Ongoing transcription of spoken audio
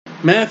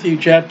Matthew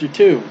chapter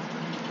 2.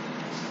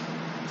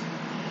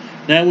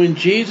 Now when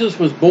Jesus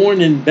was born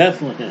in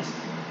Bethlehem,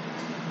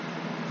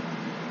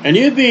 and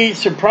you'd be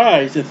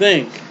surprised to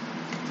think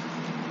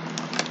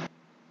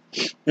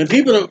that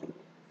people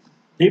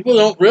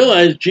don't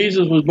realize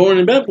Jesus was born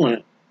in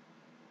Bethlehem.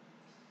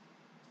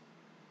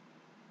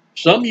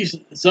 Some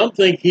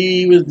think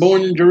he was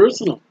born in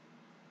Jerusalem.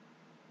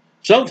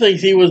 Some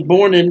think he was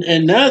born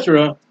in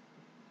Nazareth,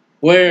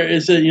 where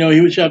it said,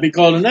 he shall be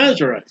called a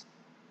Nazarite.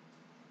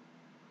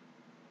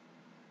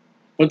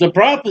 But the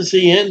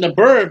prophecy and the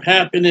birth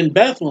happened in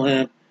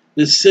Bethlehem,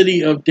 the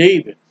city of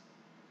David.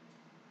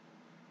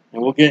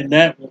 And we'll get in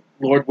that,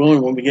 Lord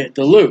willing, when we get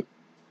to Luke.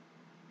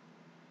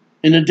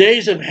 In the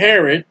days of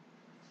Herod,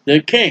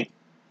 the king,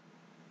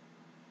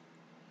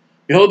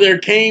 behold, there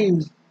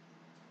came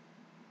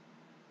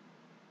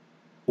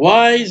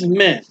wise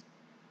men.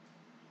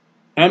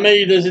 How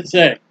many does it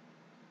say?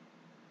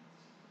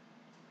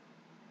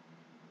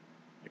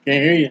 I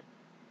can't hear you.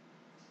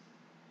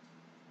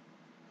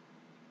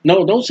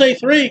 No, don't say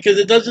 3, because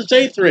it doesn't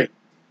say 3.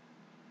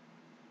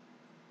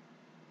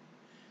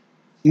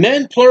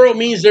 Men, plural,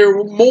 means there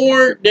are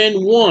more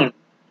than one.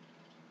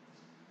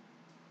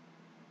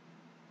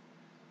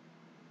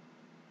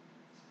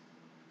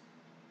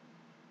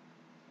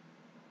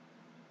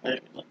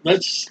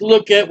 Let's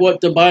look at what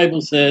the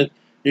Bible says.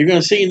 You're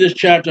going to see in this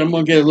chapter, I'm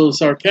going to get a little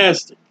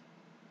sarcastic.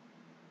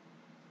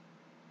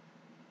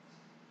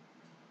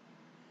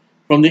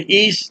 From the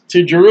east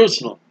to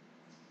Jerusalem.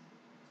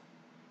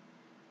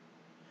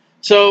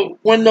 So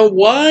when the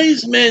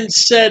wise men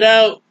set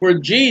out for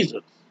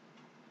Jesus,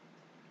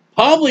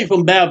 probably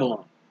from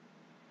Babylon,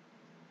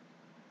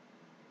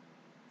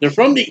 they're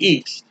from the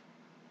east.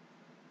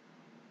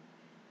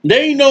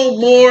 They know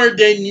more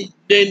than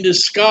the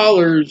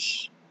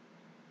scholars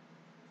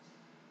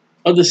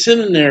of the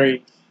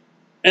seminary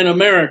in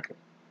America.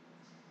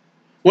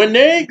 When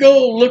they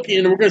go looking,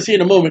 and we're going to see in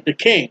a moment, the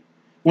king.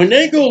 When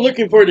they go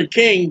looking for the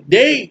king,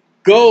 they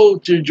go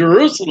to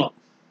Jerusalem.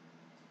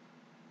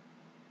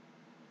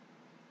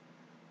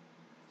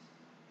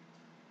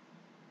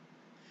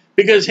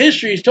 Because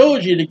history's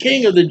told you the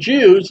king of the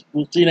Jews,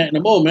 we'll see that in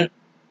a moment,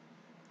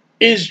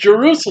 is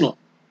Jerusalem.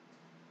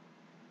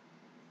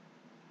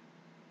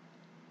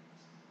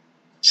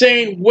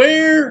 Saying,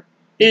 where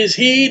is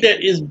he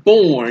that is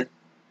born,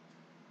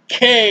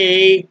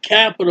 K,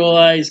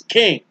 capitalized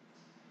king?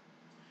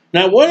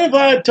 Now, what if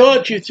I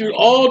taught you through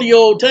all the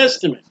Old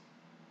Testament?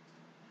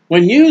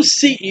 When you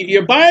see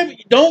your Bible,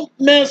 don't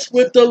mess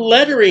with the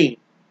lettering,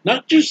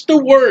 not just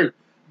the word.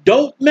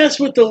 Don't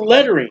mess with the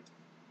lettering.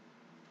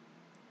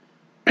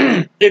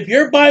 If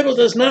your Bible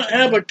does not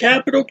have a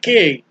capital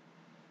K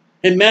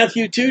in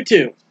Matthew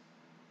 2:2,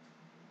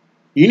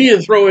 you need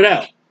to throw it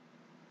out.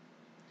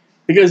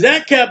 Because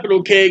that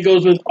capital K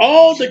goes with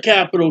all the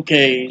capital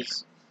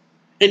Ks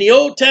in the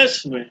Old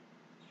Testament.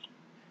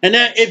 And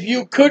that if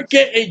you could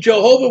get a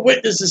Jehovah's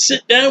Witness to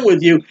sit down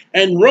with you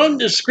and run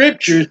the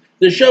scriptures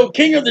to show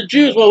King of the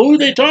Jews, well, who are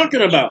they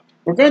talking about?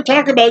 We're going to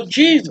talk about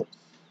Jesus.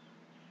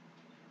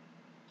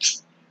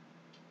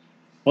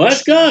 Well,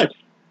 that's God.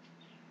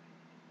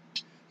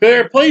 There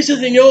are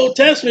places in the Old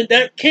Testament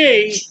that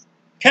K,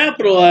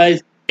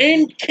 capitalized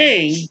in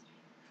king,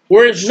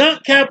 where it's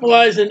not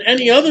capitalized in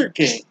any other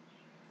king,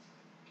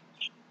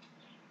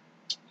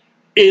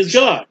 is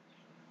God.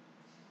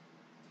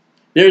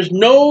 There's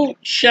no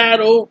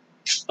shadow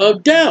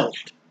of doubt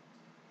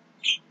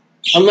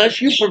unless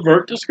you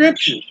pervert the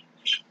scriptures.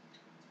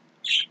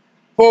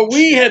 For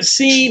we have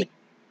seen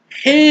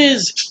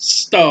his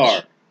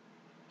star.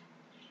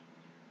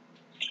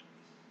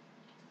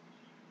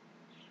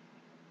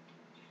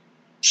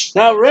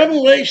 Now,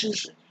 Revelation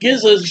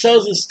tells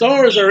us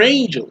stars are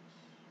angels.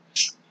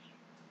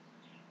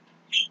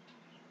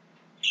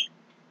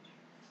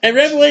 And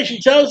Revelation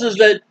tells us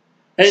that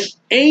an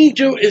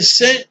angel is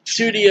sent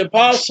to the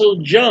Apostle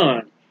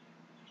John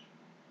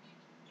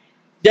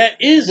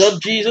that is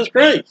of Jesus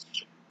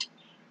Christ.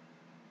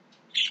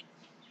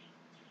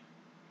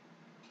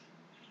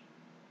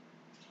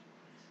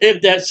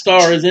 If that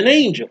star is an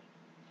angel.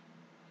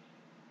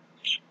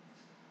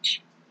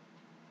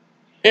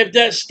 If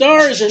that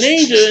star is an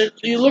angel,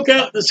 you look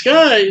out in the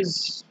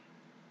skies,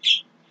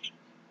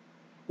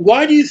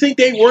 why do you think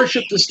they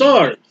worship the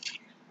stars?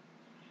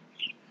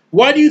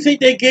 Why do you think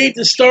they gave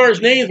the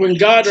stars names when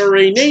God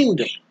already named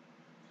them?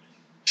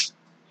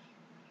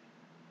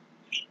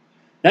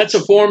 That's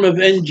a form of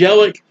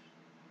angelic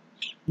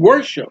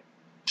worship.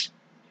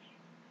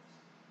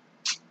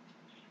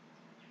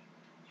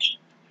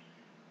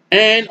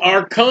 And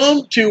are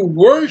come to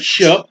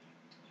worship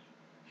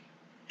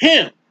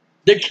him,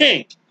 the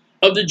king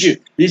of the Jews.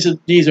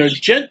 These are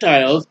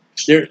Gentiles.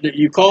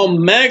 You call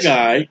them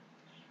magi.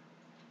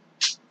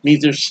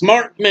 Means they're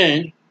smart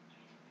men.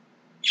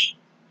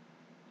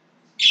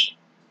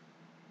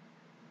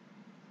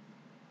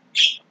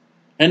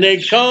 And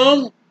they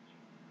come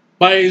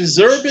by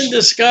usurping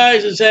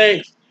disguise and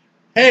say,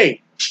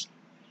 hey,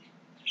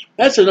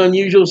 that's an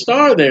unusual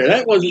star there.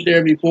 That wasn't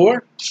there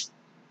before.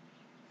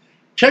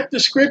 Check the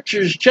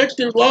scriptures, check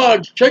the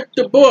logs, check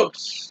the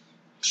books.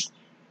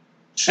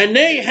 And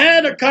they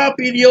had a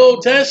copy of the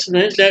Old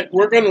Testament that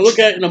we're going to look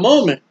at in a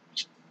moment.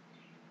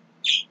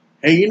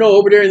 Hey, you know,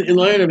 over there in the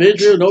land of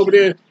Israel and over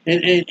there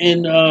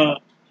in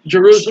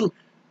Jerusalem,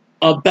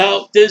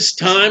 about this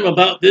time,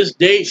 about this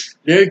date,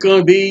 there's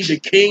going to be the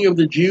king of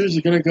the Jews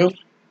is going to come.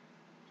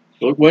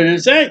 Look what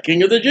it said,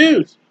 king of the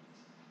Jews.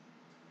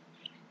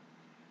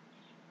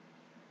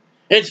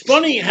 It's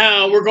funny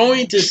how we're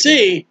going to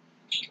see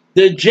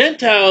the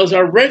Gentiles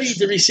are ready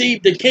to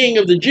receive the king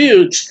of the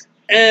Jews,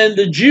 and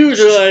the Jews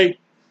are like,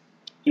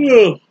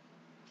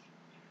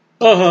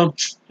 oh,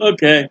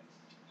 okay.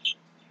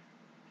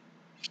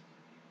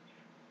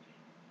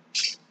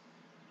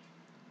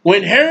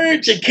 When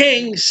Herod the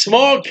king,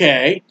 small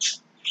k,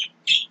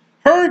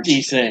 heard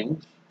these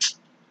things,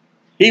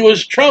 he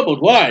was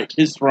troubled. Why?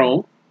 His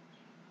throne.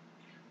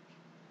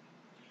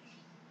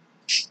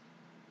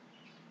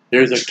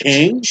 There's a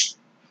king,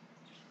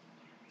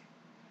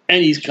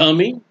 and he's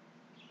coming,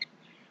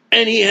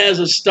 and he has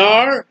a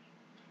star.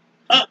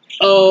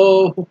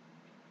 Uh-oh.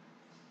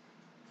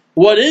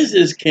 What is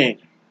this king?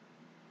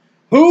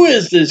 Who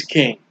is this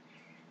king?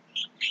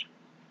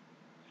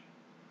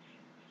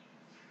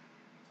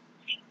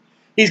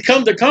 He's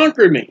come to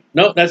conquer me.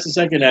 No, that's the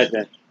second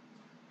advent.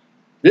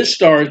 This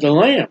star is the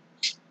Lamb.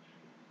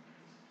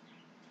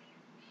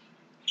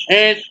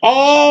 And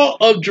all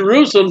of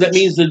Jerusalem, that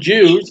means the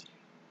Jews,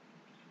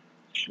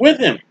 with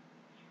him.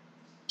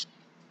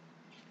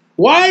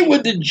 Why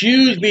would the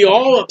Jews be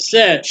all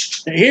upset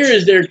that here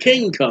is their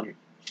king coming?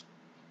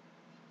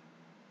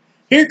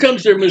 Here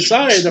comes their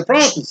Messiah, the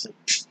prophecy.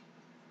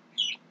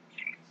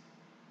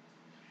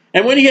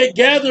 And when he had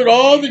gathered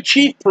all the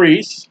chief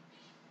priests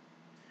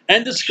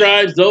and the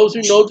scribes, those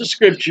who know the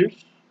scriptures,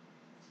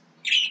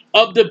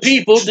 of the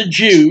people, the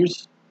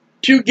Jews,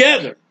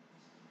 together.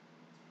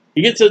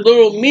 He gets a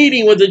little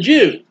meeting with the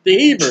Jews, the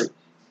Hebrews,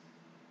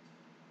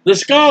 the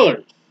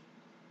scholars,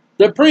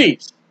 the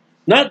priests.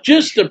 Not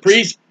just the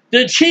priests,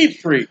 the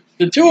chief priests,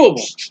 the two of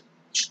them.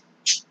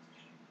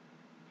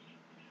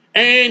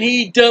 And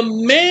he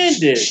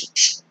demanded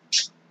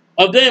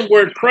of them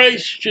where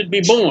Christ should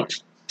be born.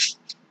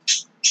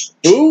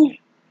 Who?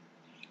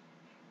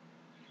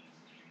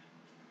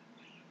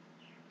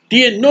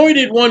 The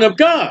anointed one of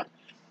God.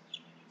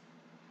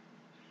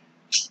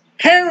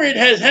 Herod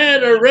has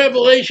had a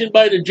revelation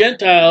by the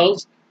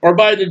Gentiles, or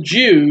by the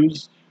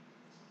Jews,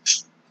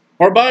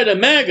 or by the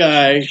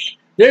Magi.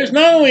 There's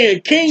not only a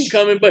king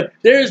coming, but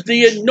there's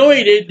the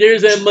anointed,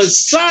 there's a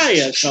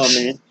Messiah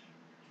coming.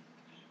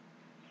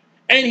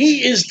 And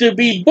he is to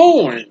be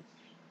born.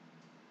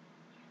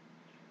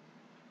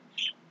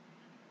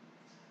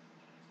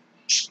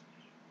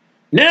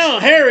 Now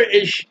Herod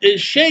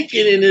is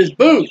shaking in his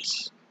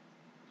boots.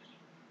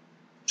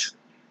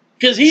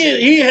 Because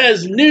he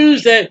has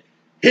news that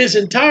his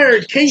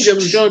entire kingdom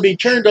is going to be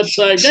turned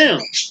upside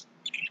down.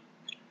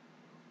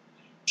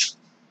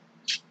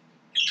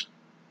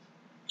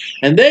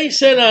 And they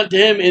said unto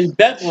him in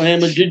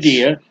Bethlehem of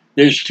Judea,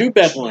 there's two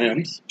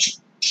Bethlehems,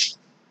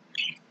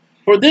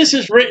 for this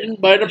is written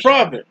by the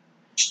prophet,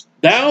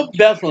 Thou,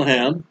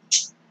 Bethlehem,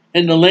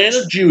 in the land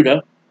of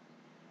Judah,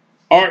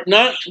 art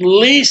not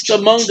least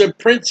among the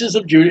princes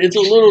of Judah. It's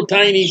a little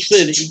tiny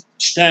city,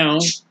 town.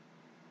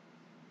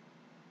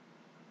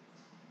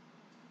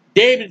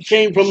 David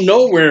came from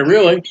nowhere,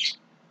 really.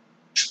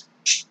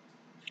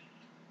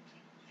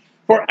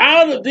 For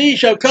out of thee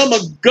shall come a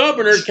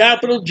governor,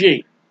 capital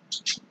G,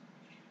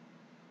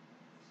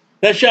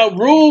 that shall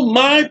rule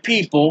my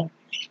people,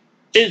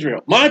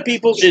 Israel. My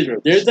people,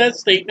 Israel. There's that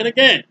statement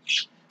again.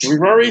 We've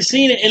already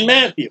seen it in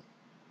Matthew.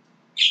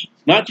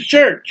 Not the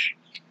church.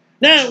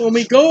 Now, when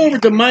we go over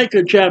to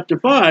Micah chapter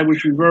 5,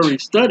 which we've already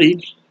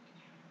studied,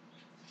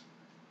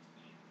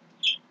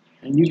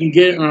 and you can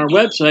get it on our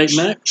website,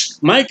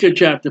 Micah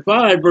chapter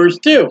 5, verse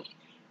 2.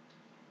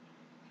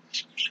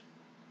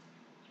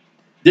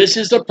 This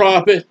is the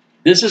prophet.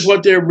 This is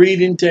what they're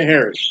reading to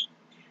Herod.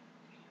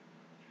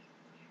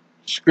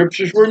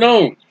 Scriptures were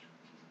known.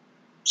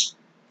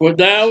 For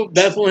thou,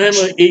 Bethlehem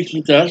of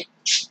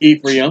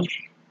Ephraim,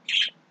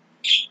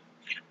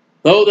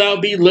 though thou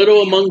be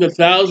little among the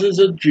thousands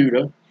of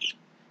Judah,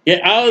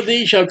 yet out of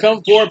thee shall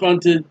come forth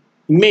unto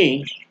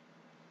me,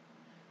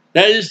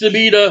 that is to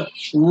be the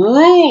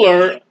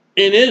ruler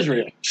in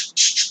Israel,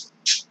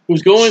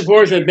 whose going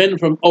forth had been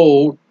from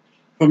old,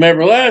 from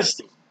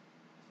everlasting.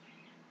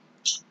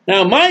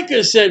 Now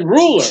Micah said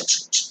ruler.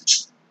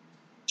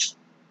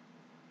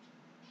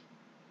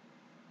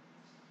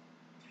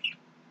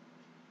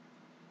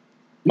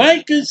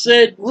 Micah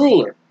said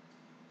ruler.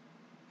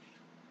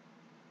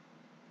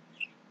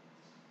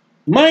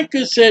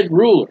 Micah said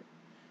ruler.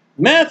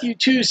 Matthew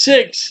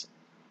 2:6,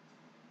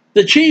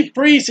 the chief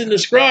priests and the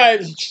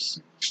scribes,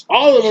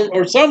 all of them,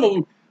 or some of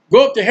them,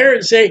 go up to Herod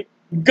and say,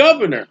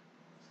 governor.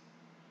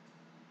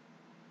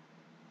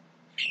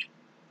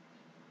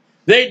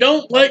 They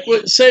don't like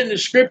what's said in the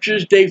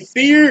scriptures. They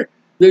fear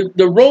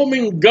the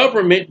Roman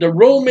government, the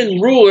Roman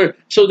ruler,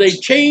 so they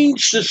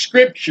change the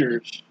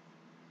scriptures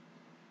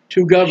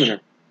to governor.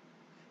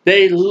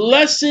 They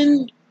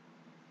lessen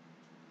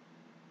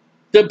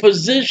the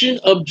position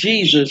of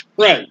Jesus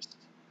Christ.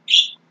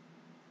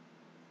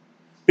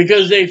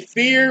 Because they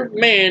fear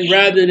man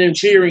rather than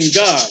fearing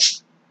God.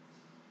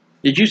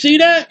 Did you see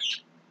that?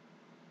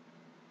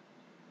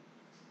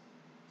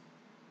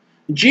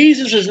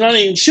 Jesus is not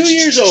even 2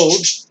 years old.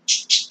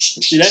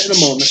 We'll see that in a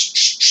moment.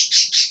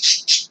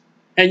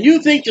 And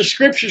you think the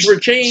scriptures were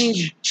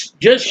changed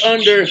just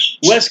under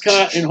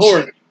Westcott and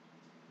Horton.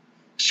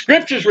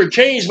 Scriptures were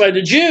changed by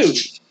the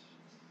Jews.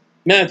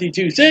 Matthew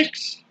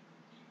 2:6.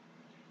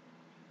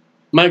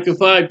 Micah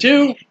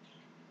 5:2.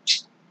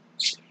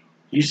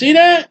 You see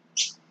that?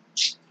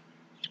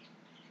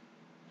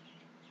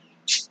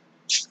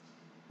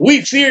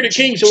 We fear the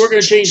king, so we're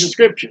going to change the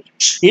scriptures.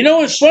 You know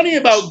what's funny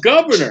about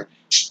governor?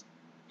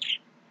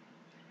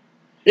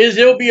 Is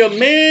there'll be a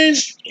man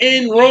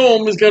in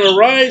Rome who's going to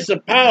rise to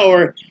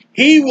power.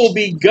 He will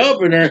be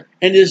governor,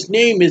 and his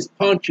name is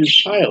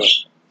Pontius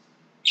Pilate.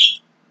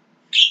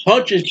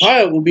 Pontius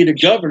Pilate will be the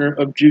governor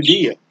of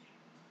Judea.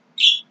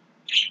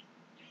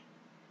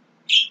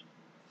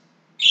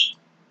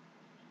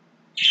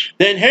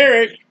 Then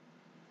Herod,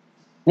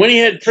 when he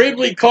had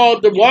privily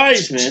called the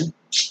wise men,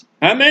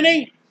 how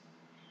many?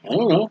 I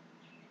don't know.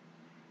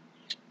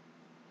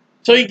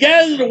 So he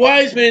gathered the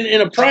wise men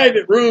in a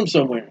private room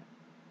somewhere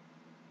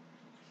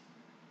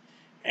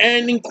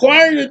and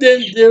inquired of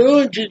them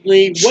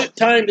diligently what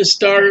time the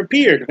star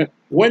appeared.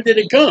 When did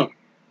it come?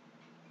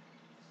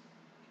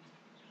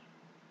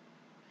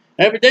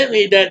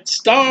 Evidently, that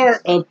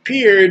star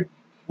appeared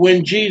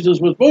when Jesus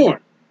was born.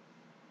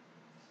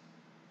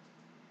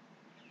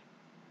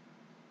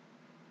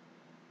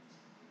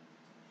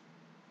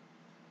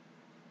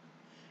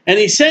 And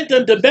he sent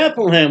them to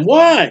Bethlehem.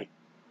 Why?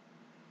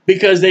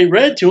 Because they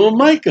read to him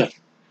Micah.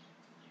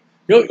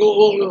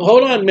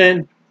 Hold on,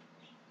 man.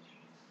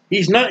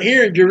 He's not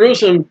here in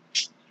Jerusalem.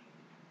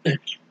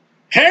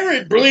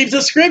 Herod believes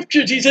the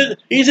scriptures. He said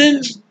he's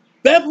in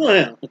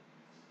Bethlehem.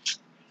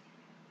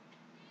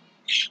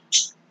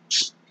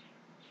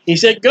 He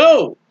said,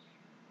 go.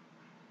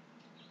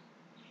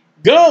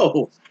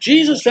 Go.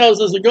 Jesus tells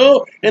us to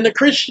go, and the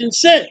Christian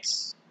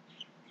says.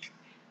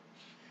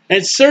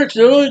 And search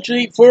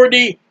diligently for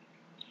the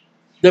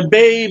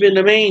babe in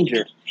the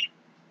manger.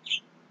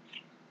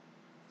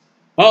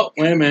 Oh,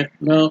 wait a minute.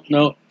 No.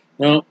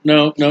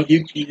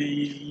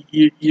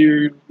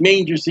 Your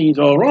manger scene's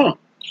all wrong.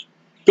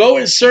 Go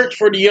and search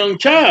for the young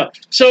child.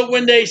 So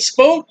when they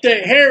spoke to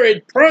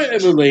Herod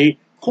privately,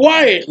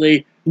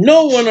 quietly,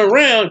 no one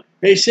around,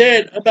 they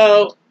said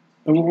about,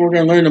 and we're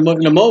going to learn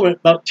in a moment,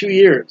 about 2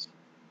 years.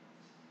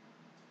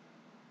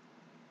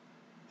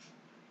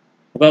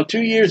 About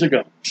 2 years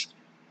ago.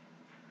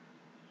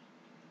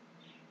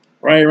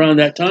 Right around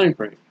that time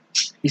frame.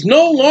 He's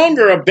no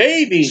longer a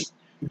baby.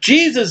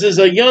 Jesus is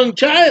a young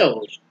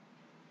child.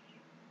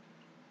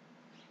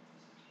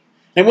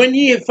 And when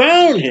ye have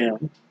found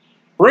him,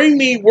 bring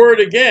me word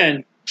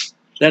again,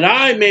 that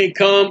I may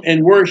come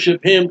and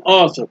worship him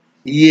also.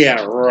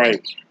 Yeah,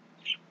 right.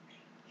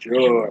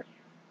 Sure.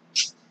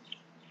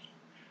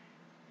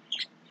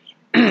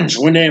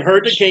 When they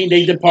heard the king,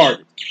 they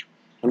departed.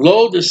 And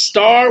lo, the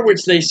star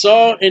which they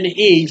saw in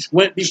the east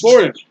went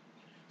before them.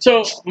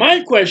 So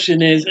my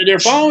question is, they're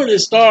following the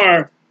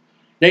star,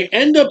 they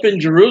end up in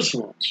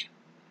Jerusalem.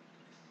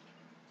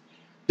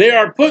 They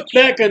are put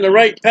back on the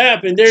right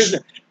path, and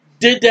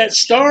did that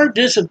star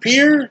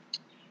disappear?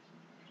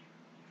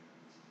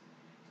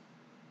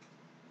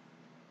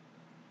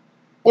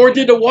 Or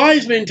did the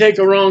wise men take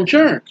a wrong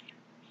turn?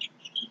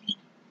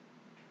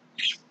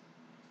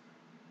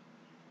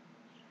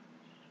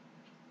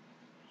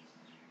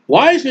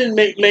 Wise men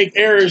make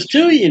errors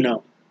too, you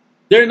know.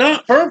 They're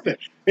not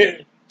perfect.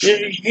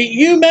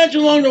 You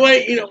imagine along the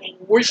way, you know,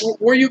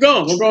 where you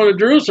going? We're going to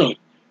Jerusalem.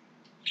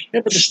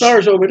 Yeah, but the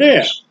star's over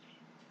there.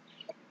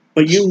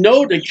 But you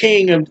know the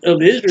king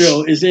of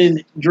Israel is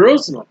in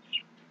Jerusalem.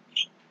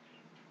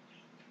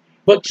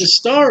 But the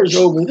star is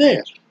over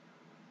there.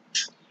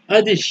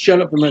 I just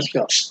shut up and let's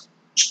go.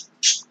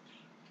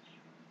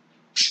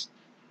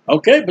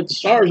 Okay, but the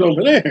star is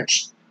over there.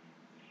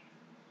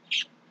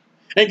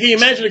 And can you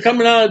imagine it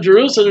coming out of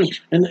Jerusalem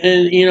and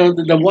you know,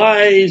 the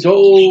wise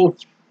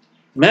old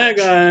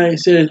Magi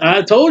says,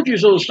 I told you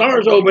so, the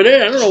star's over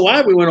there. I don't know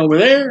why we went over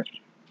there.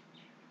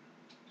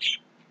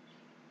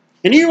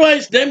 And you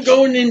realize them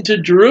going into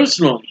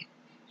Jerusalem.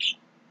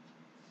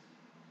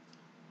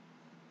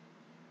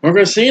 We're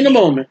going to see in a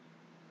moment,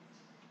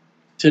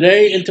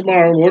 today and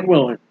tomorrow, Lord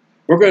willing,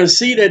 we're going to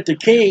see that the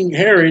king,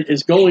 Herod,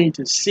 is going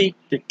to seek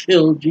to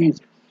kill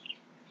Jesus.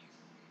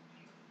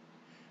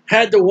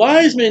 Had the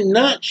wise men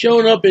not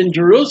shown up in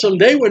Jerusalem,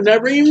 they would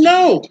never even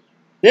know.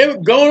 They were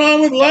going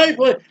on with life,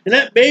 and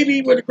that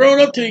baby would have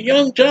grown up to a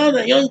young child,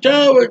 that young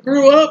child would have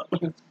grew up.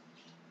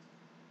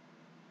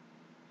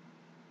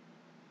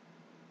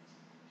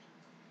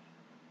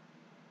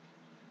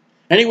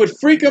 And he would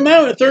freak him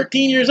out at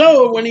 13 years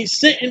old when he's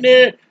sitting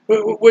there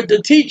with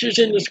the teachers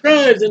and the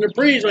scribes and the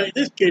priests, like,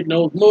 this kid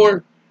knows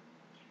more.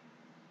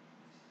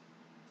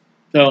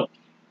 So,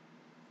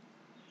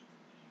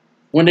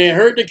 when they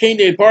heard the king,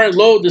 they departed,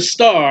 lo, the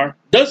star,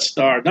 The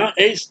star, not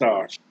a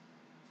star.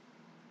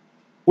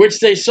 Which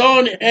they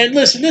saw, and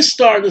listen, this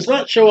star does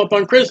not show up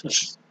on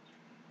Christmas.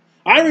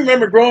 I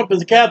remember growing up in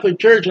the Catholic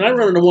Church, and I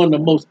remember one of the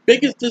most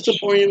biggest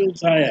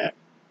disappointments I had.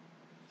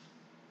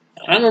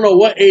 I don't know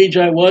what age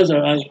I was. I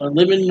was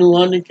living in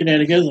London,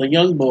 Connecticut as a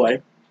young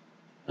boy.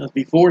 I was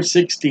before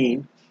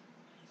 16.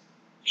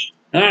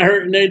 And I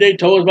heard, and they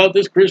told us about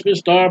this Christmas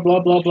star, blah,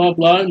 blah, blah,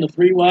 blah, and the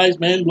three wise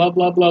men, blah,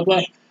 blah, blah,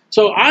 blah.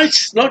 So I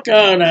snuck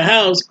out of the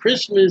house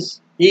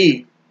Christmas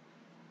Eve.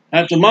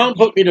 After Mom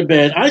put me to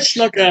bed, I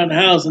snuck out of the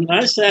house, and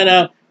I sat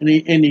out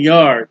in the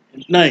yard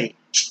at night.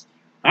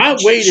 I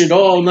waited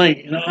all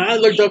night, and I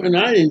looked up, and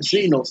I didn't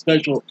see no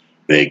special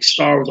big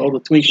star with all the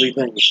twinkly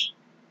things.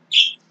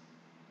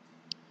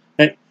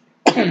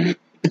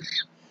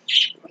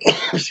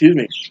 Excuse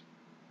me.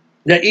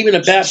 That even the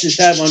Baptists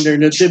have on their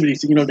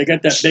nativities, you know, they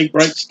got that big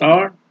bright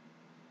star.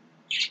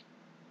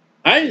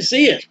 I didn't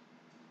see it.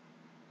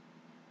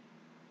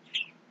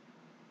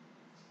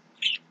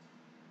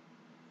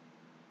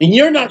 And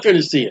you're not going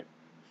to see it.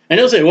 And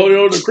they'll say, well, you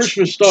know, the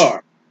Christmas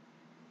star.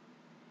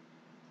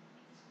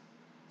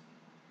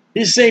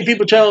 These same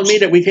people telling me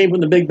that we came from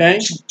the Big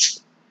Bang.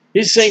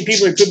 These same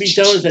people that could be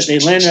telling us that they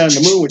landed on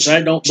the moon, which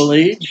I don't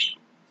believe.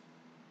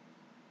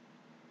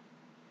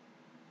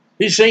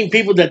 These same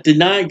people that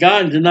deny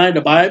God and deny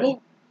the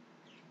Bible.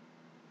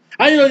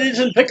 I know they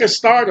didn't pick a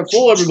star to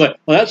fool everybody.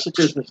 Well, that's the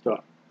Christmas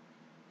star.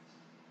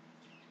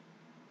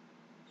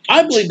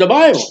 I believe the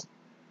Bible.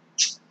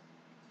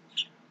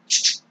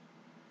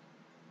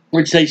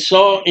 Which they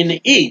saw in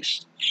the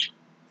east.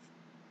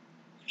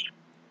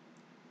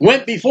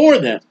 Went before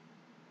them.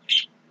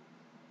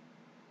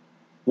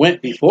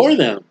 Went before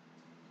them.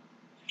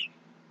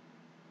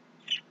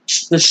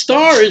 The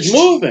star is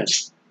moving.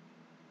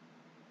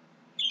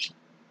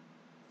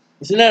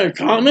 Isn't that a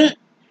comment?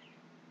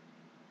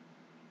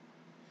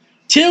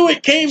 Till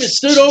it came and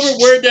stood over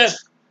where the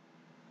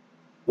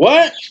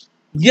what?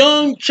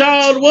 Young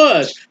child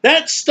was.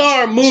 That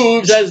star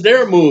moves as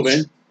they're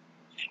moving.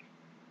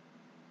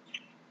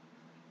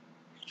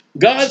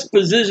 God's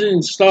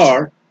positioning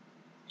star.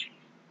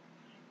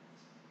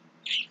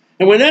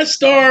 And when that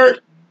star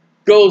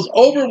goes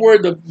over where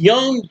the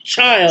young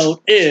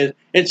child is,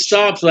 it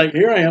stops like,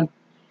 here I am.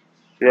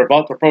 You're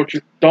about to approach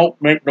it. Don't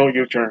make no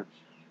U-turns.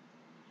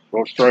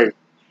 Go straight.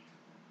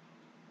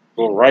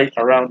 Go right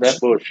around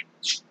that bush.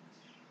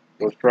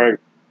 Go straight.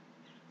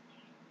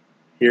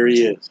 Here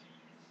he is.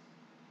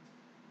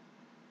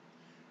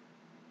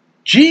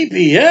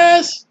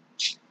 GPS?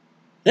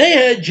 They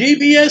had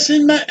GPS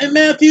in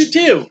Matthew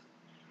too.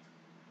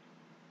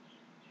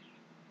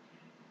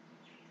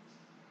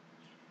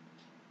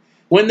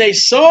 When they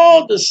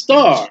saw the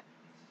star,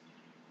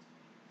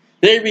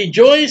 they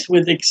rejoiced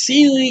with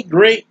exceedingly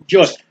great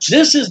joy.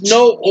 This is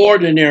no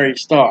ordinary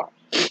star.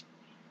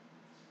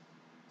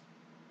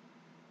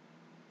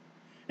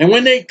 And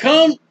when they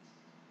come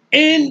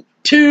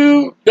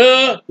into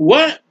the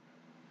what?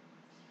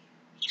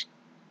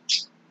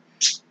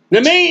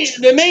 The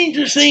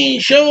manger scene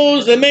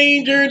shows the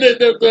manger, the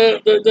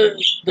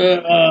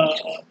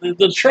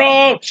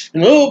trough,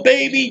 and little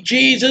baby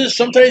Jesus.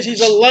 Sometimes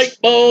he's a light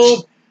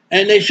bulb.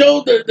 And they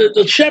showed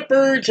the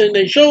shepherds, and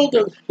they showed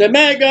the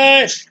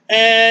magi,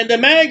 and the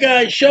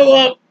magi show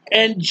up,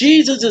 and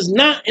Jesus is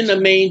not in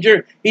the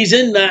manger. He's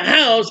in the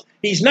house.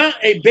 He's not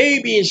a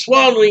baby in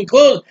swaddling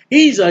clothes.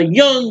 He's a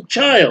young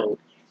child.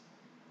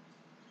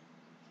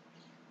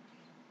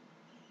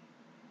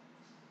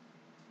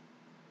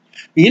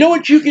 You know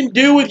what you can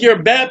do with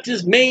your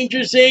Baptist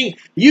manger scene?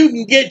 You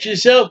can get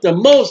yourself the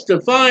most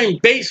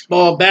defined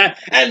baseball bat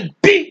and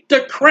beat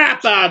the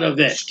crap out of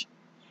it.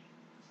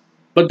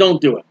 But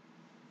don't do it.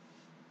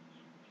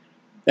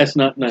 That's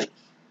not nice.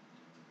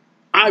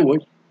 I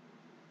would.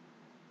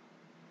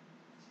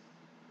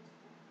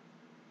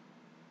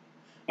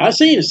 I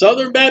seen a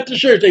Southern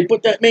Baptist church, they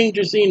put that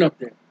manger scene up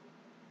there.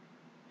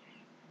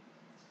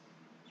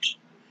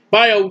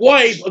 By a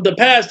wife of the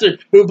pastor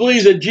who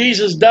believes that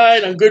Jesus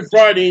died on Good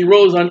Friday and he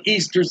rose on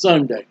Easter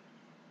Sunday.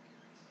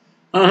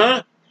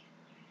 That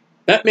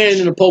man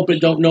in the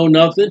pulpit don't know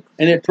nothing,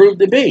 and it proved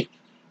to be.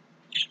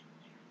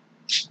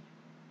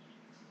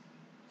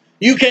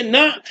 You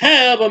cannot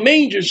have a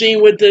manger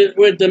scene with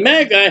the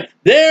magi.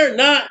 They're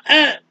not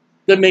at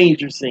the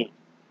manger scene.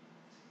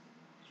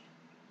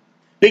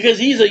 Because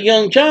he's a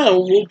young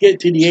child. We'll get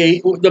to the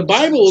age. The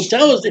Bible will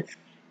tell us that.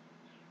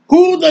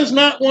 Who does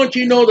not want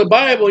you to know the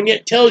Bible and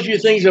yet tells you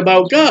things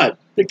about God?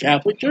 The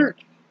Catholic Church.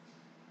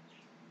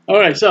 All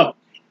right, so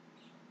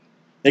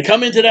they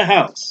come into the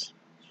house.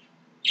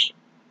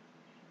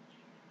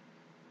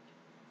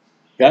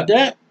 Got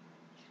that?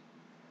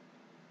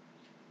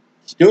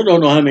 Still don't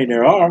know how many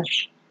there are.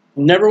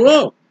 Never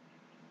will.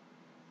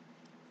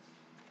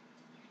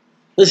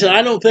 Listen,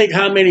 I don't think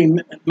how many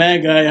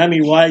magi, how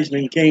many wise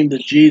men came to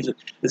Jesus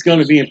is going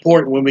to be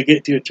important when we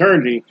get to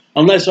eternity,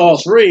 unless all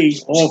three,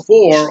 or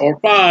four, or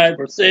 5,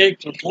 or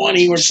 6, or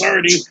 20, or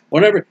 30,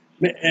 whatever,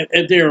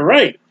 if they're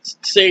right,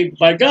 saved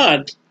by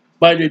God,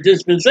 by their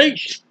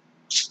dispensation.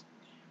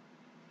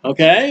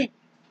 Okay?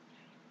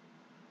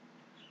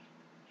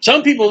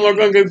 Some people are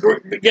going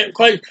to get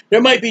quite.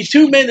 There might be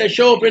two men that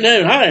show up in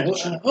heaven. Hi,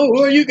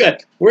 who are you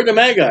guys? We're the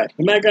Magi.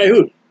 The Magi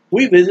who?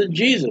 We visit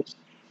Jesus.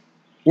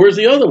 Where's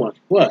the other one?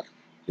 What? What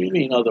do you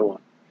mean other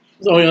one?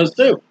 There's only us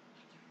two.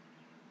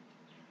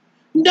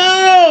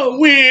 No,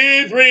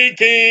 we three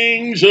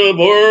kings of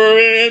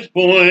Orion's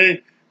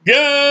Point,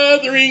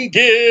 gathering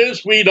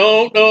gifts, we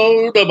don't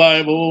know the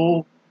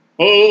Bible.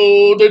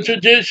 Oh, the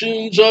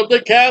traditions of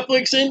the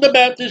Catholics in the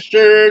Baptist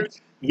Church,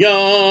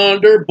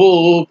 yonder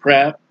bull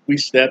crap we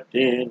stepped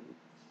in.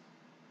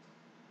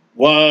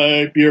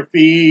 Wipe your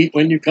feet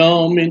when you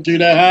come into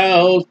the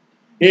house.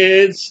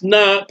 It's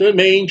not the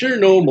manger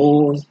no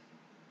more.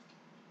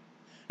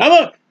 How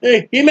about,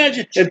 hey,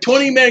 imagine if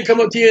 20 men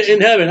come up to you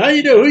in heaven. How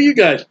you do? Who are you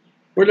guys?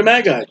 We're the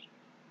Magi.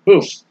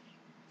 Who?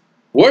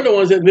 We're the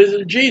ones that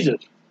visited Jesus.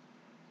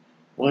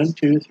 1,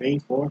 2, 3,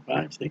 4,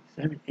 5, 6,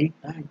 7, 8,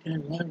 9,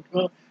 10, 11,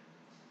 12,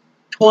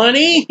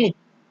 20?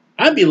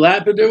 I'd be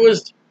laughing if there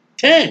was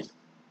 10.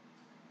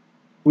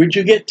 Where'd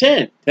you get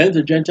 10? 10's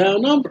a Gentile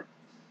number.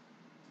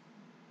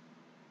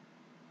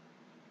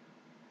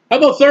 How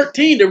about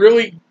 13 to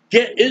really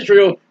get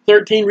Israel?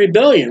 13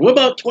 rebellion. What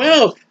about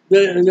 12?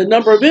 The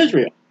number of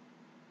Israel.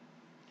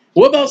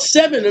 What about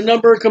 7? The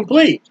number of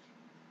complete.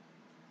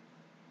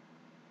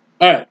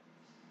 All right.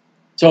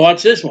 So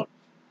watch this one.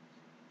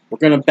 We're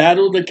going to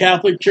battle the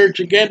Catholic Church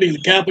again because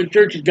the Catholic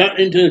Church has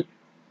gotten into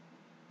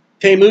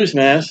Tammuz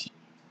Mass.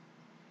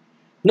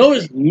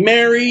 Notice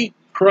Mary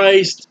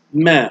Christ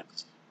Mass.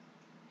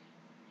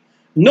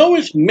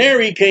 Notice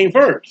Mary came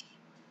first.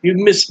 You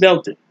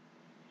misspelled it.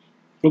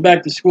 Go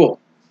back to school.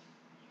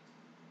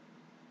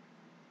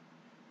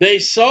 They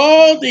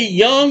saw the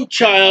young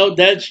child,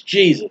 that's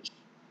Jesus,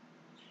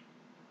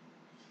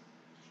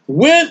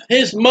 with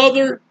his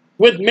mother,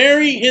 with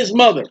Mary, his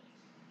mother.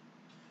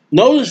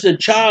 Notice the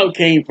child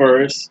came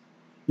first,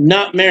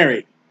 not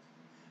Mary.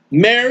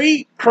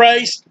 Mary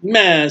Christ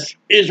Mass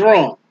is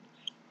wrong.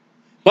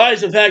 But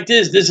the fact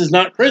is, this is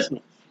not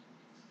Christmas.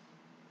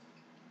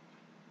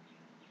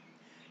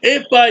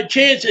 If by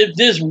chance, if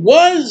this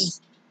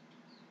was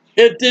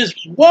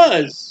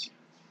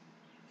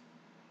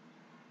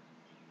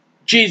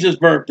Jesus'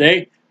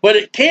 birthday, but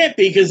it can't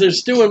be because they're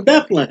still in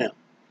Bethlehem.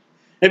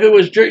 If it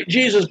was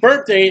Jesus'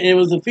 birthday and it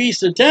was the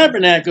Feast of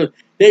Tabernacles,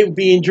 they would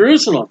be in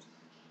Jerusalem.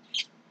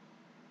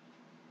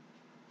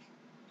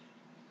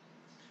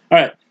 All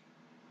right.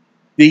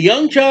 The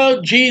young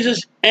child,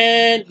 Jesus,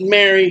 and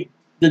Mary,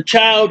 the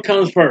child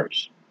comes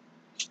first.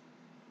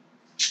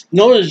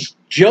 Notice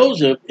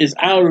Joseph is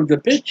out of the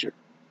picture.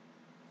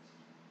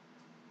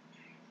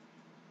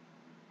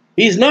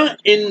 He's not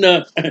in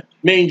the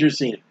manger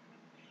scene.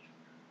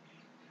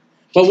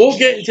 But we'll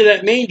get into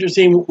that manger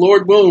scene,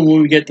 Lord willing,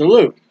 when we get to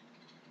Luke.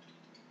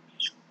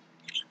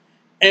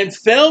 And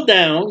fell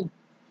down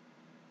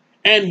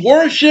and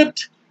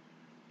worshipped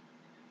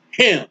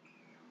him,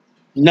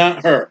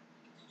 not her.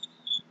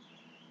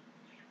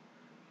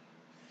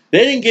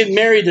 They didn't give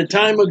Mary the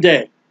time of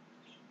day.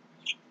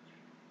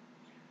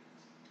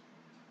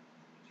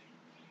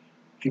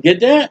 You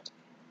get that?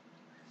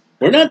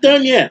 We're not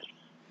done yet.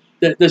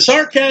 The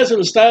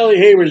sarcasm of Styley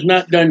Hayward is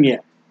not done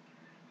yet.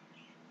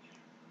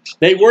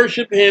 They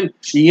worship him,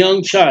 the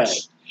young child.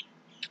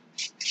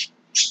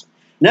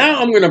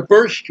 Now I'm going to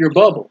burst your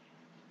bubble,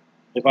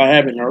 if I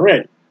haven't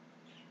already.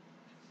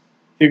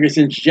 Figure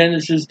since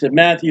Genesis to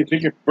Matthew,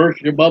 figure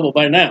burst your bubble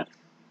by now.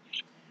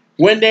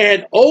 When they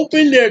had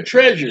opened their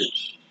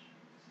treasures,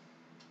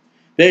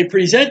 they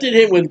presented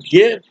him with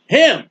gift.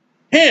 Him,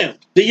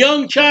 the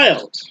young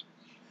child.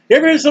 You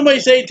ever heard somebody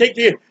say,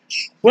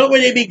 what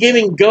would they be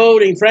giving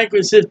gold and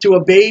frankincense to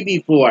a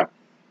baby for?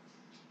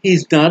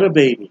 He's not a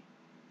baby.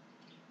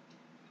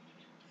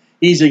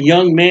 He's a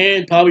young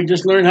man, probably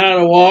just learned how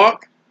to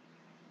walk.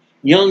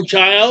 Young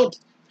child.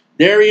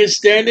 There he is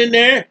standing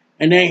there,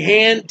 and they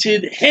hand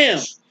to him.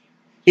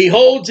 He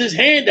holds his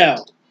hand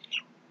out.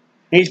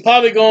 And he's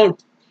probably going,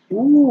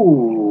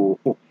 ooh,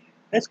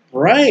 that's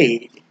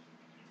bright.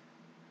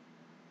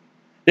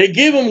 They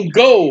give him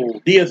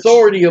gold, the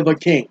authority of a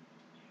king.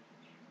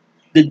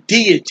 The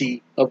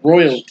deity of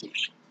royalty.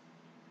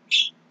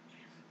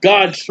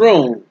 God's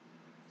throne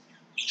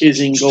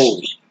is in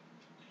gold.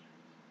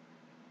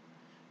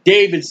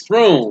 David's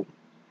throne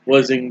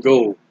was in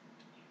gold.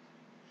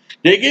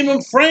 They give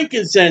him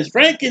frankincense.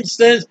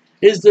 Frankincense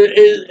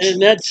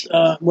and that's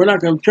we're not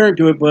going to turn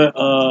to it, but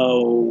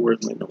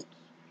where's my notes?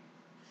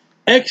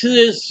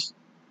 Exodus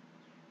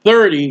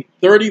 30,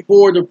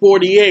 34 to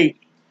 48.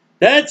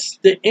 That's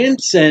the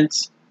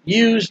incense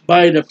used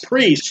by the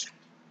priest.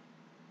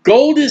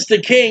 Gold is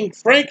the king.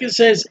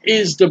 Frankincense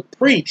is the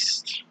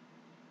priest.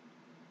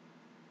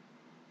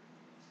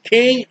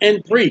 King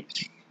and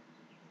priest.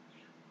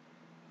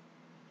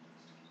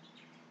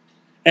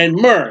 And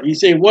myrrh. You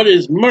say, what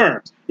is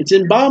myrrh? It's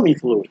embalming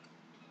fluid.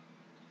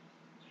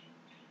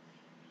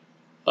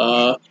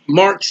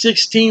 Mark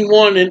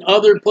 16:1 and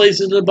other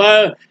places in the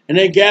Bible, and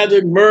they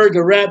gathered myrrh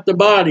to wrap the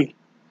body.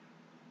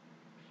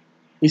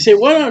 You say,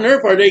 what on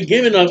earth are they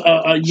giving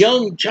a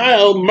young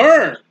child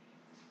myrrh?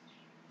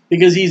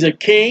 Because he's a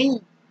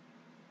king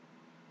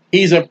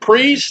He's a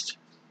priest,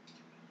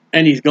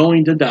 and he's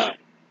going to die.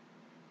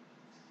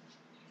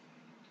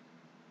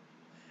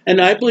 And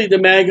I believe the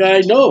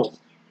Magi know,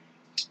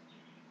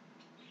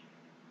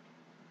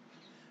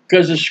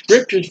 because the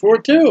scriptures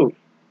foretold.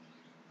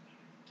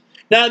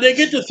 Now, they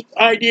get the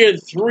idea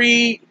of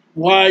 3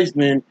 wise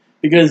men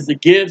because the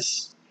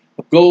gifts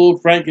of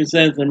gold,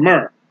 frankincense, and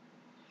myrrh.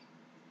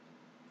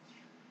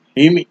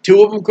 2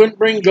 of them couldn't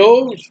bring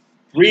gold,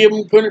 3 of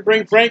them couldn't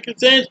bring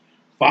frankincense,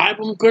 5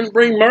 of them couldn't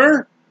bring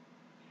myrrh.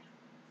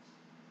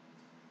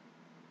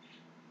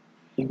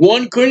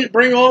 1 couldn't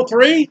bring all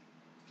 3.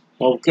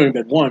 Well, it could have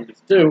been 1, but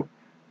 2.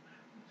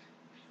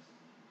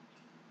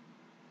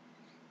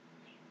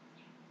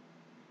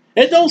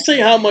 It don't say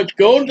how much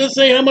gold, it doesn't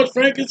say how much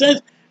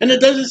frankincense, and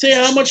it doesn't say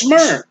how much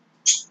myrrh.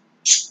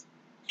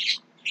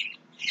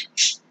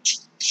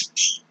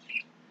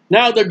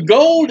 Now, the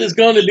gold is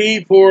going to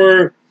be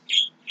for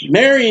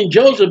Mary and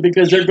Joseph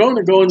because they're going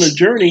to go on the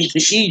journey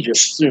to Egypt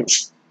soon.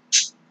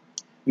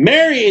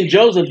 Mary and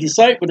Joseph, the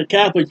site where the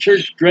Catholic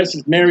Church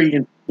dresses Mary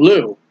in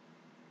blue.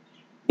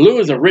 Blue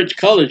is a rich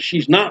color.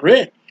 She's not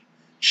rich.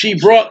 She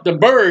brought the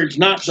birds,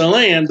 not the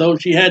lamb, though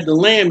she had the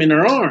lamb in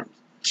her arms.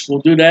 We'll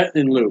do that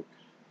in Luke.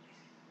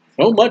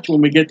 So much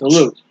when we get to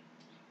Luke.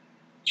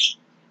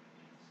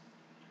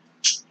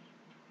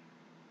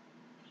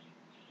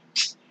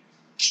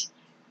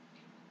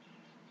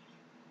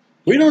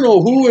 We don't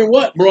know who and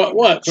what brought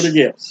what for the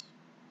gifts.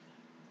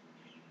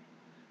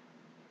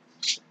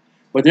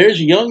 But there's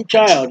a young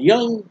child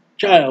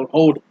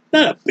holding,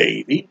 not a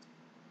baby,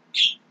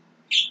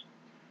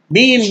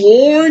 being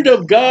warned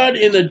of God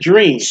in a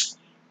dream. So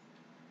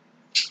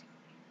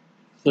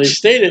they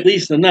stayed at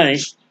least the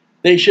night.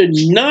 They should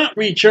not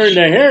return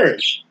to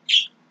Herod.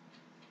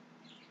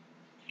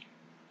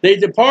 They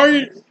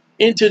departed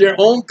into their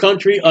own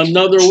country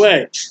another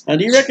way. Now,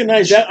 do you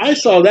recognize that? I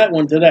saw that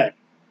one today.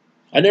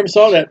 I never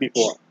saw that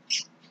before.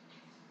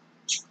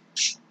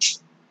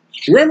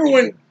 You remember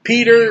when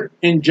Peter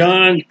and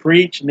John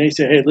preached and they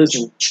said, hey,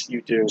 listen,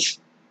 you two,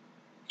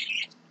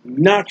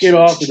 knock it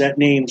off with that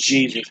name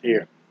Jesus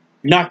here.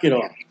 Knock it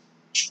off.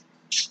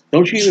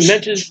 Don't you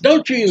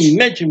even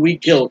mention we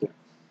killed him.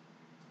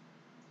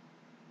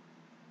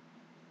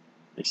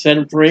 They set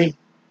him free.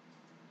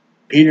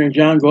 Peter and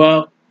John go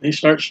out. They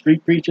start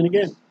street preaching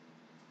again.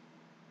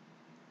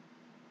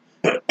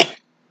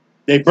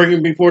 They bring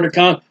him before the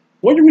council.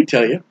 What did we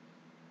tell you?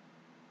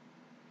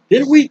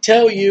 Didn't we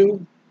tell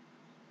you,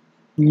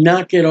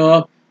 knock it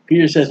off?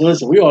 Peter says,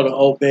 listen, we ought to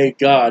obey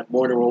God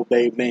more than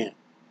obey man.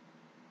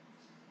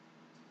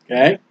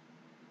 Okay?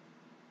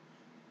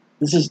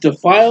 This is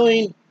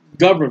defiling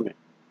government.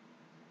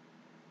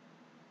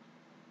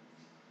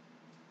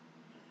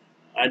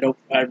 I don't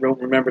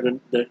remember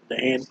the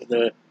hand of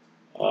the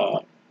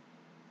oh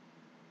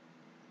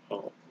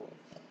boy.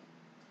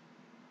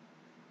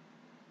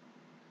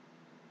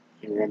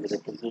 I can't remember the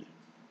position.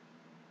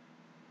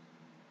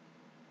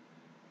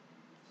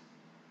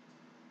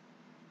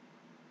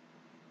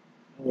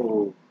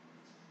 Oh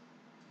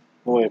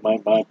boy, my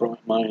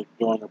mind is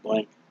drawing a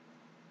blank.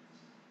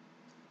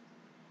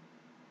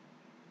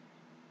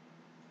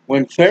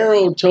 When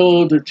Pharaoh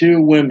told the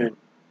 2 women,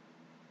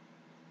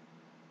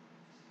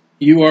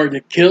 you are to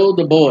kill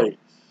the boys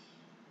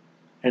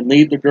and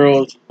leave the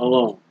girls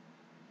alone,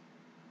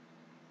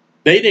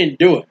 they didn't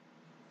do it.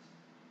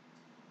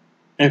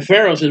 And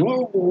Pharaoh said,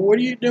 well, what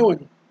are you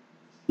doing?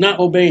 Not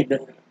obeying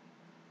that.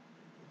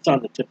 It's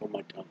on the tip of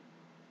my tongue.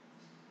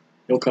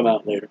 It'll come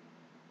out later.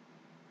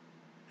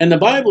 And the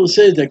Bible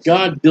says that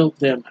God built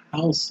them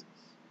houses.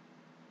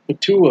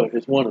 Keturah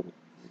is one of them.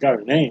 I got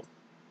her name.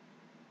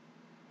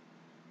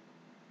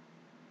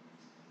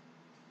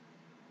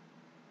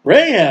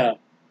 Rahab.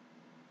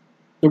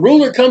 The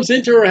ruler comes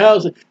into her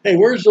house and, hey,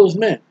 where's those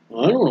men?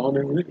 Well, I don't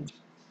know.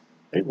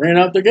 They ran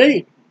out the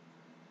gate.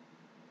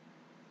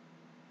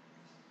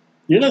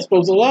 You're not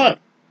supposed to lie.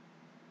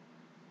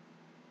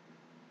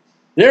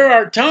 There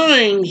are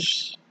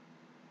times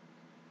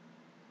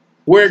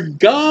where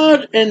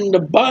God and the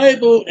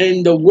Bible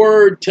and the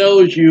Word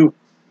tells you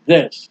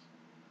this.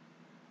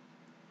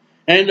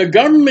 And the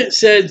government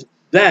says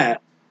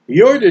that.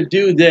 You're to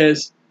do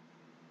this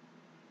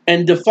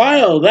and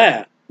defile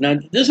that. Now,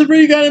 this is where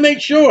you got to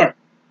make sure.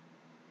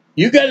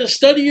 You got to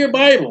study your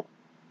Bible.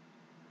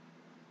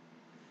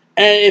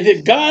 And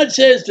if God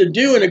says to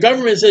do and the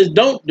government says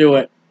don't do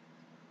it,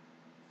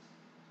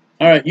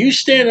 all right, you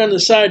stand on the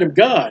side of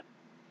God.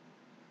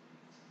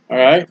 All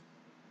right?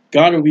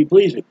 God will be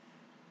pleased with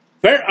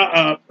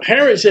you.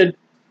 Herod said,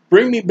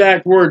 bring me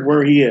back word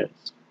where he is.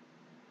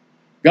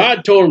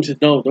 God told him,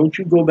 said, no, don't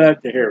you go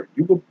back to Herod.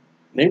 You go.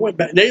 They went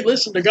back. They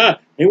listened to God.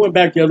 They went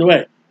back the other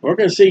way. We're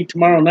going to see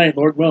tomorrow night,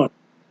 Lord willing.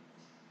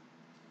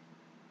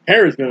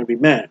 Herod's going to be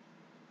mad.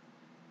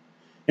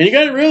 And you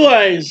got to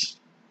realize,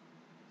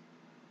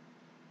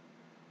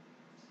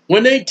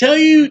 when they tell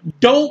you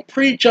don't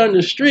preach on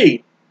the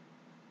street,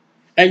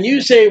 and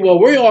you say, well,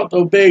 we ought to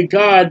obey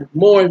God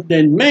more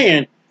than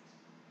man,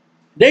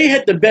 they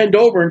had to bend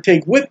over and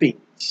take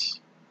whippings.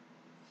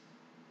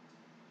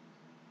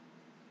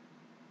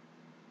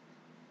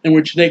 in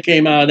which they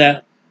came out of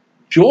that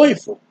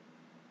joyful.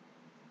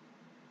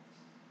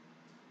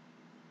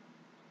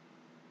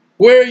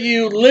 Where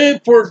you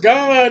live for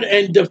God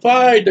and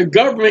defy the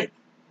government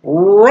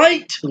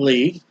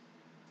rightly,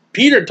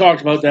 Peter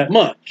talks about that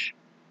much.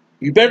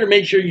 You better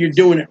make sure you're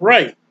doing it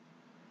right.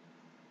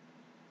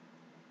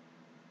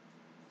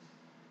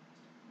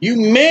 You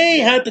may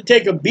have to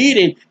take a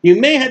beating. You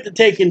may have to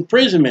take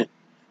imprisonment.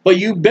 But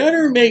you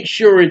better make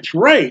sure it's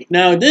right.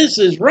 Now, this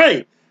is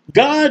right.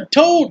 God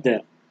told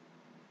them,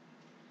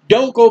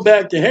 don't go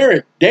back to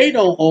Herod. They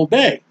don't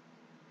obey.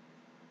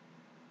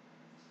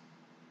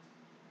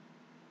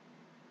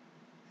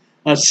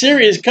 A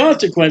serious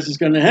consequence is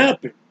going to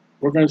happen.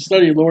 We're going to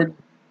study, Lord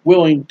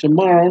willing,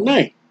 tomorrow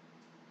night.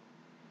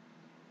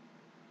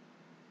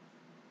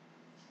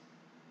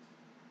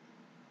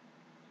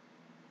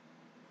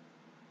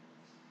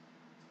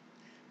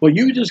 Well,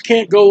 you just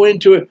can't go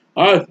into it,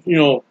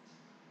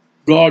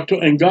 God,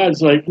 and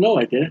God's like, no,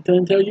 I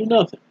didn't tell you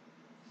nothing.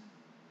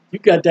 You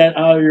got that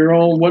out of your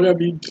own, whatever,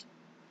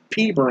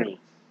 pea brain.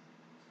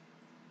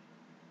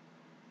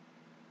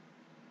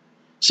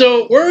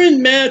 So we're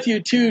in Matthew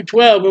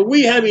 2:12, and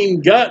we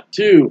haven't got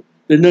to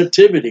the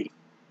nativity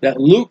that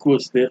Luke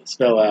was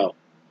spell out.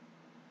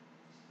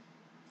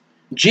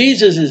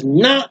 Jesus is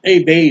not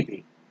a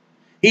baby.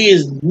 He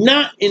is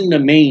not in the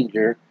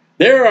manger.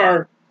 There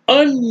are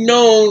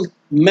unknown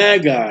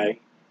magi.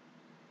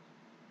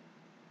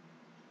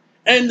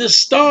 And the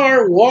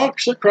star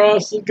walks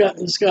across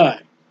the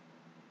sky.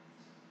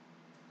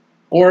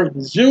 Or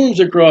zooms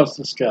across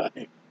the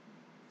sky.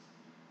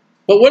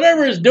 But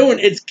whatever it's doing,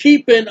 it's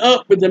keeping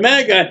up with the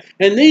magi.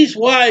 And these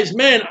wise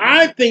men,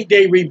 I think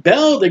they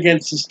rebelled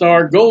against the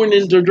star going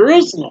into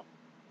Jerusalem.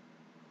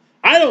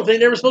 I don't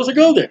think they were supposed to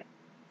go there.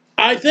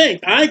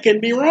 I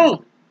can be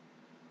wrong.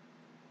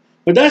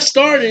 But that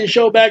star didn't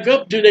show back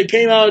up till they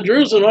came out of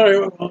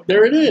Jerusalem. Oh,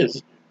 there it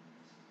is.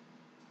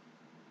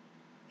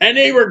 And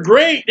they were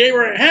great. They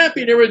were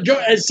happy. They were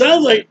joy. It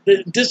sounds like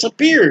it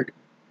disappeared.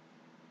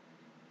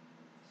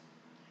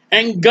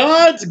 And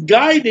God's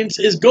guidance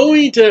is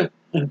going to...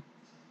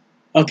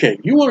 Okay,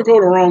 you want to go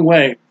the wrong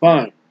way,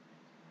 fine.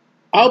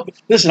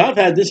 Listen, I've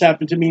had this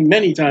happen to me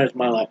many times in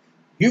my life.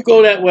 You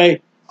go that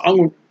way,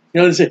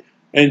 they say,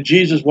 and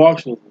Jesus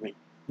walks with me.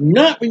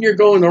 Not when you're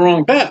going the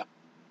wrong path.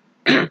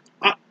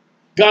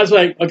 God's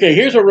like, okay,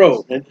 here's a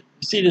road. And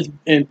you see this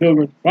in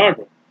Pilgrim's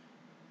Progress.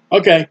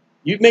 Okay,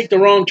 you make the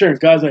wrong turn.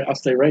 God's like, I'll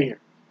stay right here.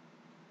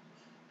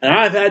 And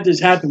I've had this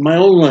happen in my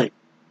own life.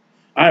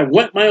 I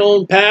went my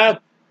own path,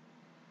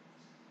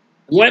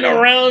 went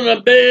around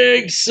a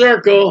big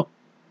circle,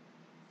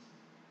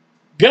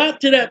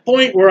 got to that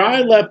point where I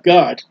left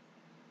God.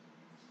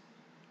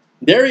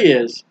 There he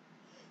is.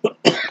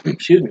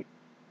 Excuse me.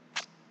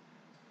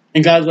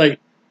 And God's like,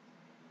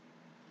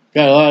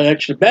 got a lot of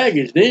extra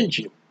baggage, didn't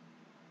you?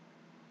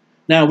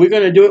 Now, we're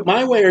going to do it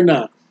my way or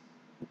not?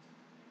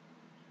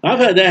 I've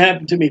had that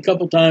happen to me a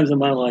couple times in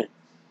my life.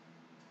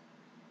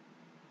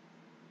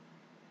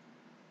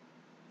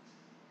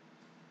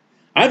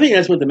 I think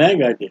that's what the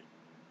Magi did.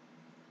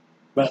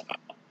 But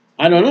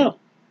I don't know.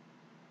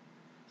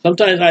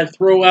 Sometimes I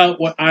throw out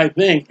what I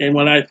think, and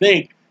what I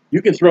think,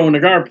 you can throw in the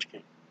garbage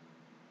can.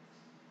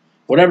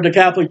 Whatever the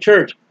Catholic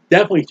Church,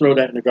 definitely throw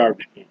that in the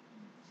garbage can.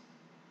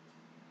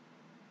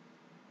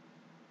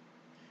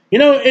 You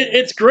know,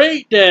 it's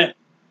great that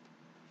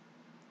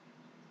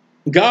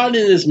God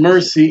in His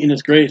mercy and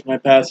His grace, my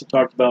pastor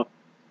talked about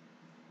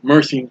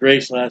mercy and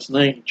grace last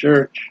night in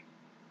church,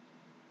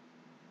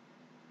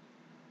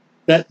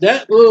 that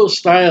little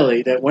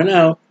stylie that went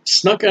out,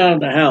 snuck out of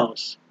the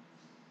house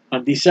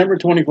on December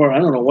 24th, I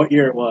don't know what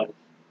year it was,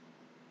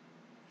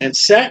 and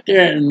sat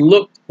there and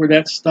looked for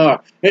that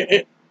star.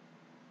 It'd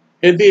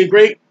be a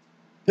great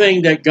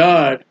thing that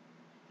God,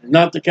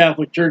 not the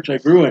Catholic Church I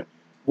grew in,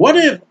 what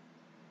if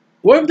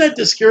that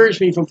discouraged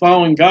me from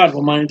following God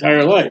for my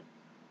entire life?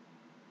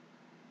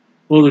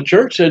 Well, the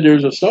church said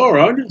there's a star.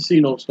 I didn't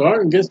see no star,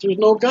 and guess there's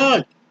no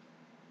God.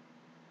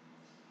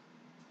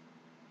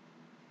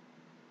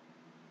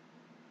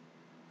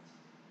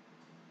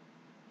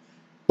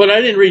 But I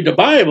didn't read the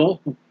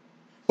Bible.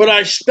 But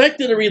I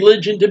expected a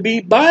religion to be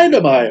by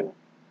the Bible.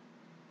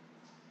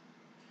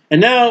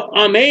 And now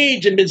I'm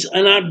aged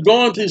and I've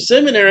gone through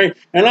seminary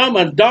and I'm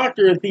a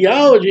doctor of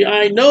theology.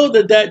 I know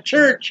that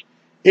church,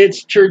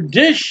 it's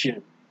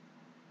tradition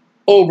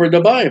over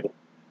the Bible.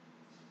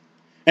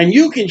 And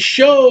you can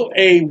show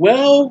a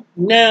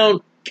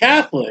well-known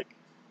Catholic,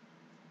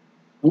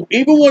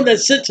 even one that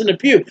sits in the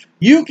pew,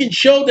 you can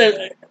show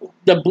that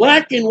the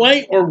black and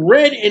white or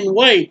red and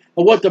white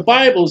of what the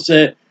Bible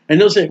said, and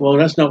they'll say, well,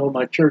 that's not what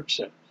my church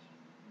says.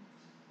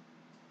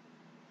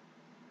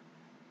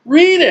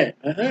 Read it.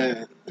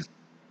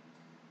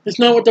 It's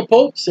not what the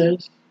Pope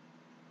says.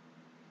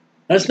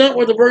 That's not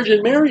what the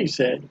Virgin Mary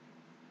said.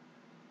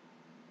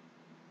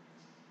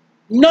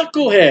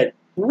 Knucklehead.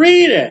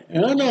 Read it.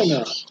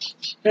 No.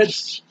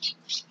 That's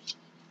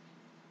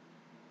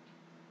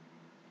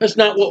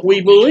not what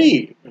we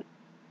believe.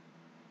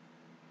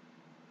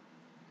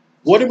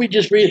 What did we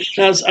just read?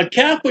 Now, a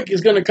Catholic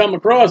is going to come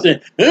across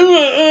and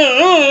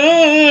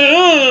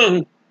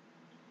I'm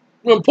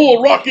going to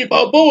pull Rocky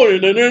Balboa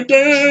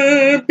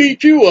and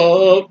beat you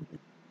up.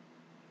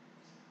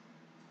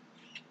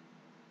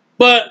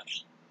 But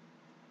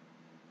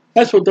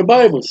that's what the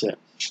Bible says.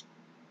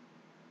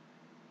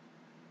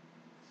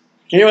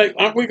 Anyway,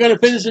 aren't we going to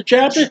finish the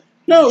chapter?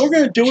 No, we're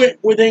going to do it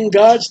within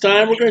God's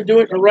time. We're going to do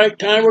it in the right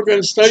time. We're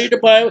going to study the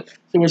Bible.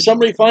 So when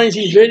somebody finds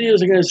these videos,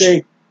 they're going to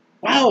say,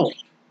 wow,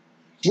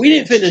 we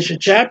didn't finish a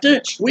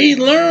chapter. We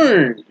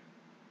learned.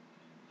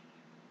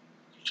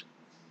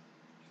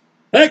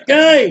 That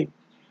guy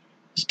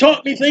has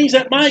taught me things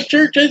that my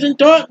church hasn't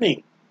taught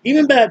me,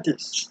 even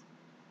Baptists.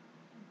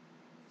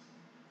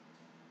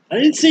 I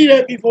didn't see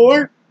that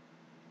before.